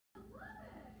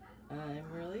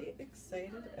I'm really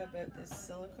excited about this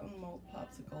silicone mold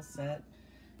popsicle set.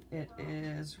 It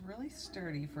is really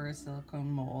sturdy for a silicone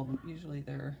mold. Usually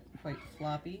they're quite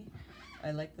floppy.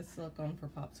 I like the silicone for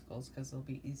popsicles because it'll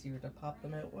be easier to pop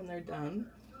them out when they're done.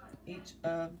 Each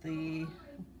of the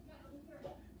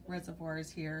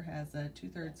reservoirs here has a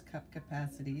 2/3 cup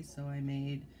capacity, so I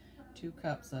made 2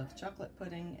 cups of chocolate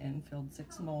pudding and filled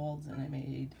 6 molds, and I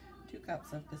made 2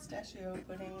 cups of pistachio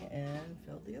pudding and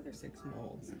filled the other 6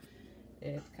 molds.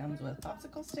 It comes with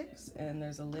popsicle sticks, and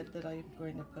there's a lid that I'm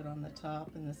going to put on the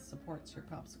top, and this supports your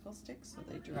popsicle sticks so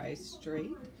they dry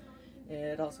straight.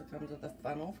 It also comes with a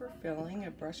funnel for filling,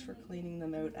 a brush for cleaning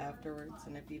them out afterwards,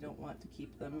 and if you don't want to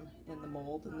keep them in the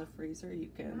mold in the freezer, you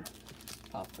can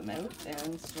pop them out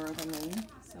and store them in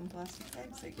some plastic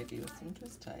bags they give you with some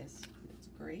twist ties. It's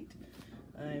great.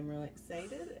 I'm really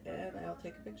excited, and I'll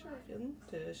take a picture of them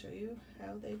to show you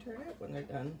how they turn out when they're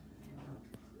done.